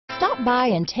Stop by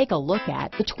and take a look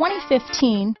at the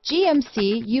 2015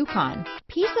 GMC Yukon.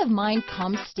 Peace of mind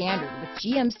comes standard with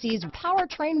GMC's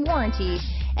powertrain warranty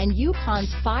and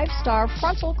Yukon's 5-star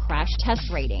frontal crash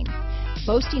test rating.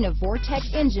 Boasting a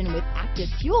Vortec engine with active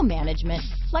fuel management,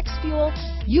 flex fuel,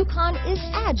 Yukon is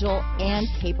agile and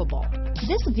capable.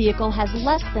 This vehicle has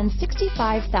less than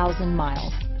 65,000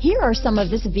 miles. Here are some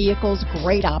of this vehicle's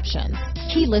great options: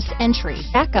 keyless entry,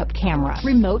 backup camera,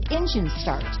 remote engine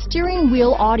start, steering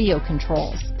wheel audio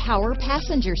controls, power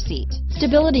passenger seat,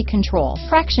 stability control,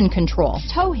 traction control,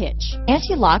 tow hitch,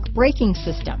 anti-lock braking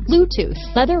system, Bluetooth,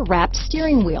 leather-wrapped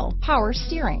steering wheel, power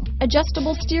steering,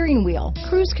 adjustable steering wheel,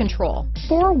 cruise control,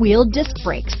 4-wheel disc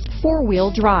brakes,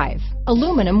 4-wheel drive,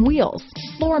 aluminum wheels,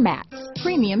 floor mats,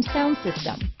 premium sound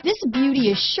system. This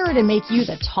beauty is sure to make you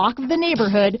the talk of the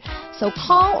neighborhood, so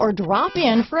call or drop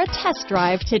in for a test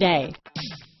drive today.